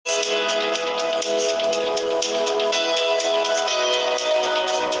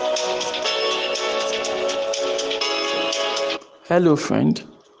Hello, friend.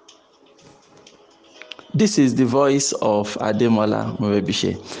 This is the voice of Ademola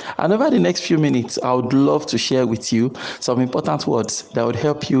Morebise. And over the next few minutes, I would love to share with you some important words that would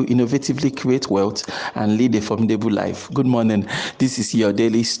help you innovatively create wealth and lead a formidable life. Good morning. This is your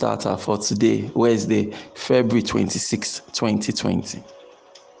daily starter for today, Wednesday, February 26, 2020.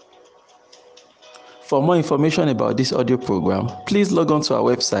 For more information about this audio program, please log on to our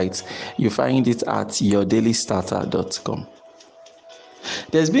website. You find it at yourdailystarter.com.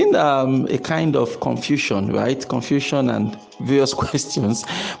 There's been a kind of confusion, right? Confusion and various questions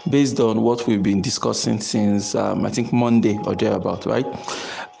based on what we've been discussing since I think Monday or thereabout, right?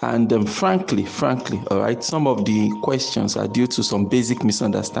 And frankly, all right, some of the questions are due to some basic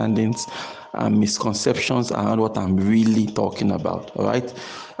misunderstandings and misconceptions around what I'm really talking about, all right?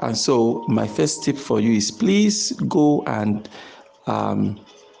 And so my first tip for you is please go and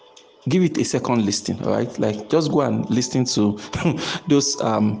give it a second listen, all right? Like just go and listen to those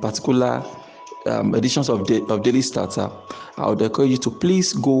particular editions of Daily Starter. I would encourage you to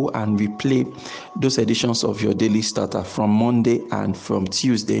please go and replay those editions of your Daily Starter from Monday and from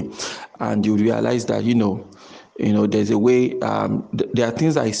Tuesday, and you realize that there's a way. There are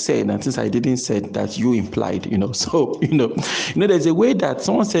things I said and things I didn't say that you implied. So there's a way that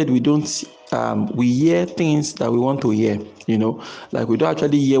someone said we don't. We hear things that we want to hear. Like we don't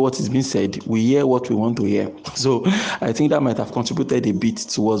actually hear what is being said. We hear what we want to hear. So I think that might have contributed a bit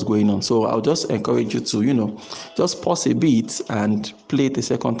to what's going on. So I'll just encourage you to just pause a bit and play it the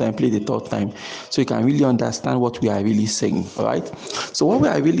second time, play the third time, so you can really understand what we are really saying. All right. So what we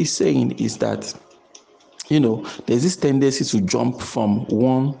are really saying is that there's this tendency to jump from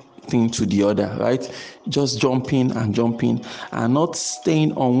one thing to the other, right? Just jumping and not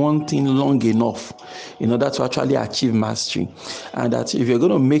staying on one thing long enough in order to actually achieve mastery. And that if you're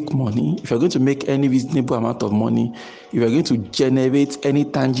going to make money, if you're going to make any reasonable amount of money, if you're going to generate any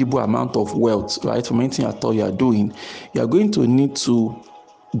tangible amount of wealth, right, from anything at all you are doing, you are going to need to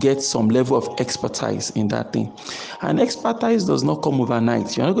get some level of expertise in that thing. And expertise does not come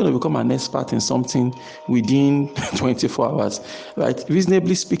overnight. You're not going to become an expert in something within 24 hours, right?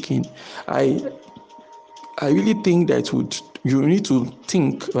 Reasonably speaking, I really think that you need to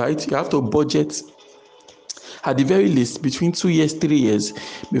think, right? You have to budget at the very least between 2 years, 3 years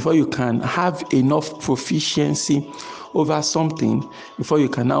before you can have enough proficiency over something before you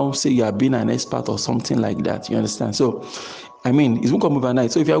can now say you are being an expert or something like that. You understand? So it won't come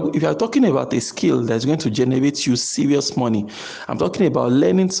overnight. So if you are talking about a skill that's going to generate you serious money, I'm talking about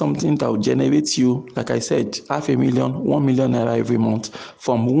learning something that will generate you, like I said, 500,000, 1 million naira every month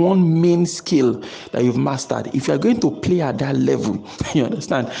from one main skill that you've mastered. If you are going to play at that level, you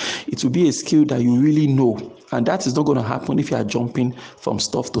understand, it will be a skill that you really know. And that is not going to happen if you are jumping from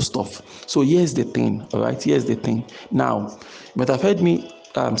stuff to stuff. So here's the thing, all right? Here's the thing. Now, you might have heard me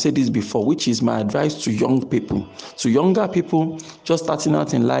say this before, which is my advice to young people, to younger people just starting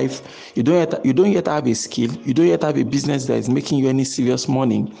out in life. You don't yet have a skill, you don't yet have a business that is making you any serious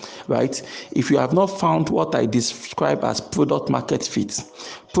money, right? If you have not found what I describe as product market fit.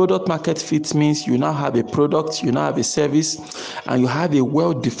 Product market fit means you now have a product, you now have a service, and you have a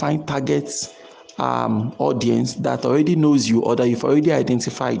well-defined target audience that already knows you or that you've already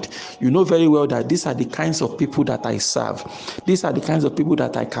identified. You know very well that these are the kinds of people that I serve. These are the kinds of people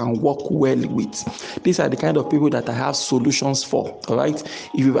that I can work well with. These are the kind of people that I have solutions for. All right.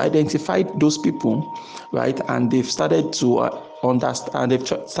 If you've identified those people, right, and they've started to understand, and they've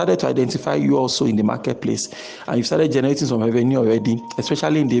started to identify you also in the marketplace, and you've started generating some revenue already,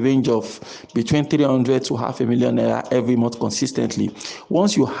 especially in the range of between 300 to 500,000 naira every month consistently.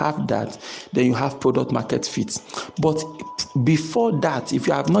 Once you have that, then you have product market fit. But before that, if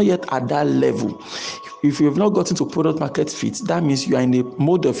you have not yet at that level, if you have not gotten to product market fit, that means you are in a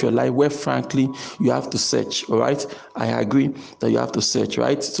mode of your life where frankly you have to search. All right, I agree that you have to search,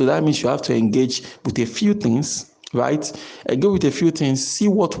 right? So that means you have to engage with a few things, right? Go with a few things, see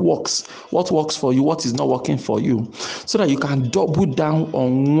what works for you, what is not working for you, so that you can double down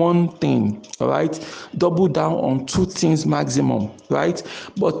on one thing. All right, double down on 2 things maximum, right?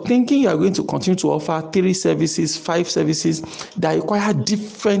 But thinking you are going to continue to offer 3 services, 5 services that require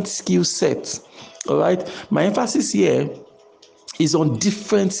different skill sets. All right, my emphasis here is on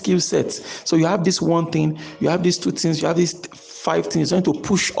different skill sets. So you have this one thing, you have these 2 things, you have these 5 things. You're going to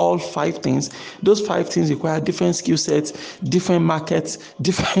push all 5 things. Those 5 things require different skill sets, different markets,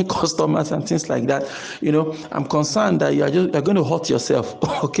 different customers, and things like that. I'm concerned that you're going to hurt yourself.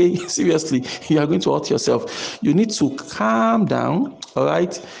 Okay, seriously, you are going to hurt yourself. You need to calm down, all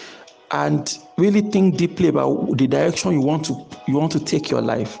right, and really think deeply about the direction you want to take your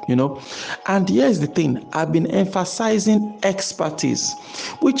life, And here's the thing, I've been emphasizing expertise,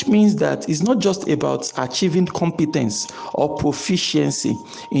 which means that it's not just about achieving competence or proficiency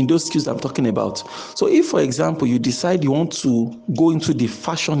in those skills I'm talking about. So if, for example, you decide you want to go into the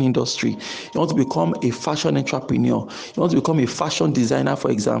fashion industry, you want to become a fashion entrepreneur, you want to become a fashion designer,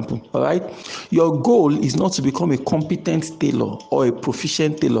 for example, all right? Your goal is not to become a competent tailor or a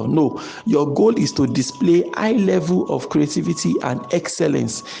proficient tailor. No, your goal is to display high level of creativity and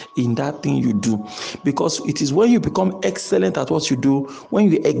excellence in that thing you do, because it is when you become excellent at what you do,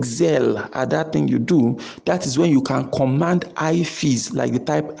 when you excel at that thing you do, that is when you can command high fees like the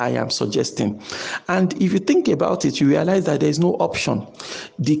type I am suggesting. And if you think about it, you realize that there is no option.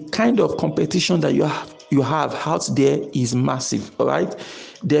 The kind of competition that you have out there is massive, all right?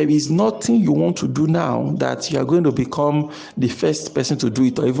 There is nothing you want to do now that you are going to become the first person to do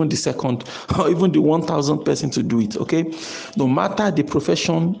it, or even the second, or even the 1,000th person to do it, okay? No matter the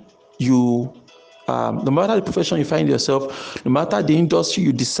profession you find yourself, no matter the industry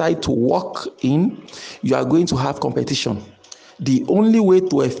you decide to work in, you are going to have competition. The only way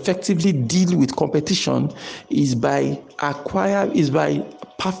to effectively deal with competition is by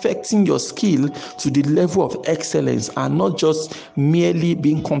perfecting your skill to the level of excellence, and not just merely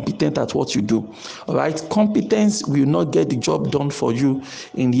being competent at what you do. All right, competence will not get the job done for you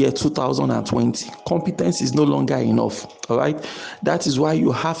in the year 2020. Competence is no longer enough. All right, that is why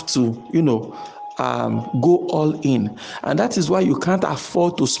you have to, go all in, and that is why you can't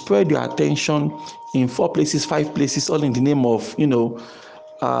afford to spread your attention in 4 places, 5 places, all in the name of, Yoruba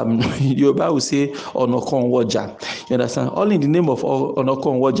will say Onokonwoja. You understand? All in the name of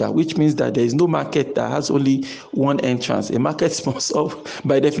Onokonwoja, which means that there is no market that has only one entrance. A market must,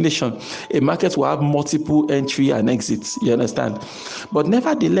 by definition, a market will have multiple entry and exits. You understand? But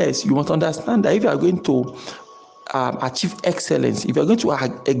nevertheless, you must understand that if you are going to achieve excellence, if you're going to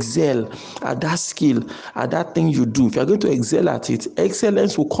excel at that skill, at that thing you do, if you're going to excel at it,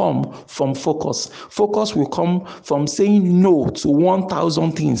 excellence will come from focus. Focus will come from saying no to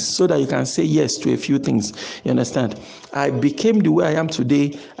 1,000 things so that you can say yes to a few things. You understand? I became the way I am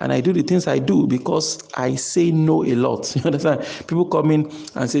today, and I do the things I do because I say no a lot. You understand? People come in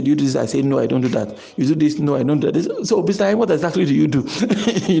and say, do you do this? I say, no, I don't do that. You do this? No, I don't do that. So besides, what exactly do you do?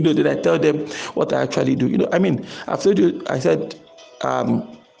 Did I tell them what I actually do? I've told you, I said,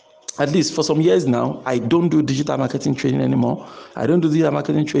 at least for some years now, I don't do digital marketing training anymore. I don't do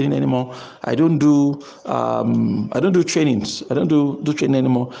trainings. I don't do training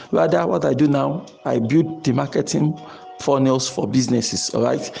anymore. Rather, what I do now, I build the marketing funnels for businesses. All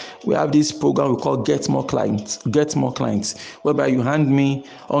right, we have this program we call Get More Clients, whereby you hand me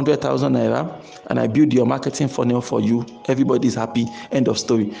 100,000 naira and I build your marketing funnel for you. Everybody's happy. End of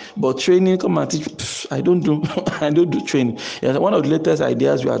story. But training, come and teach. I don't do training. Yeah, one of the latest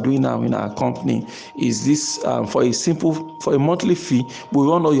ideas we are doing now in our company is this: for a monthly fee, we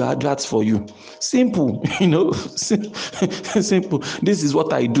run all your adverts for you. Simple, simple. This is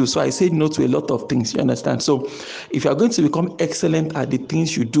what I do. So I say no to a lot of things. You understand? So if you are going to become excellent at the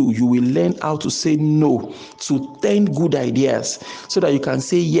things you do, you will learn how to say no to 10 good ideas so that you can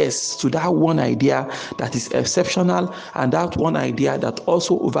say yes to that one idea that is exceptional, and that one idea that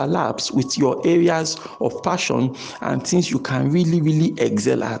also overlaps with your areas of passion and things you can really, really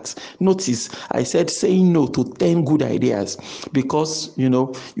excel at. Notice I said saying no to 10 good ideas, because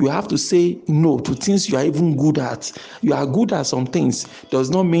you have to say no to things you are even good at. You are good at some things does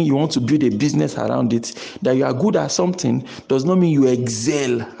not mean you want to build a business around it. That you are good at something does not mean you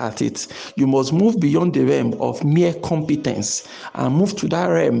excel at it. You must move beyond the realm of mere competence and move to that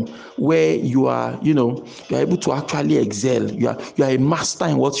realm where you are able to actually excel. You are a master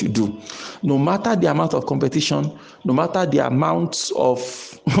in what you do. No matter the amount of competition, no matter the amount of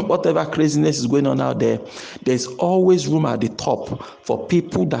whatever craziness is going on out there, there's always room at the top for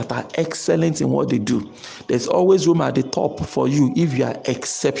people that are excellent in what they do. There's always room at the top for you if you are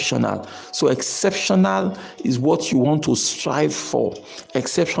exceptional. So exceptional is what you want to strive for.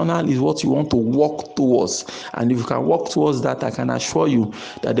 Exceptional is what you want to work towards. And if you can work towards that, I can assure you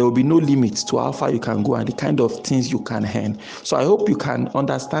that there will be no limit to how far you can go and the kind of things you can earn. So I hope you can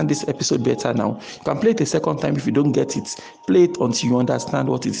understand this episode better now. You can play it a second time if you don't get it. Play it until you understand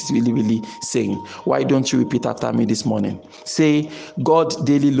what it is really, really saying. Why don't you repeat after me this morning? Say, God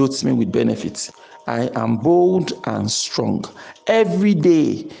daily loads me with benefits. I am bold and strong. Every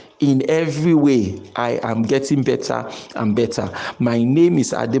day, in every way, I am getting better and better. My name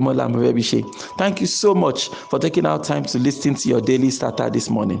is Ademola Morebise. Thank you so much for taking out time to listen to your daily starter this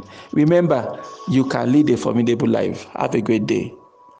morning. Remember, you can lead a formidable life. Have a great day.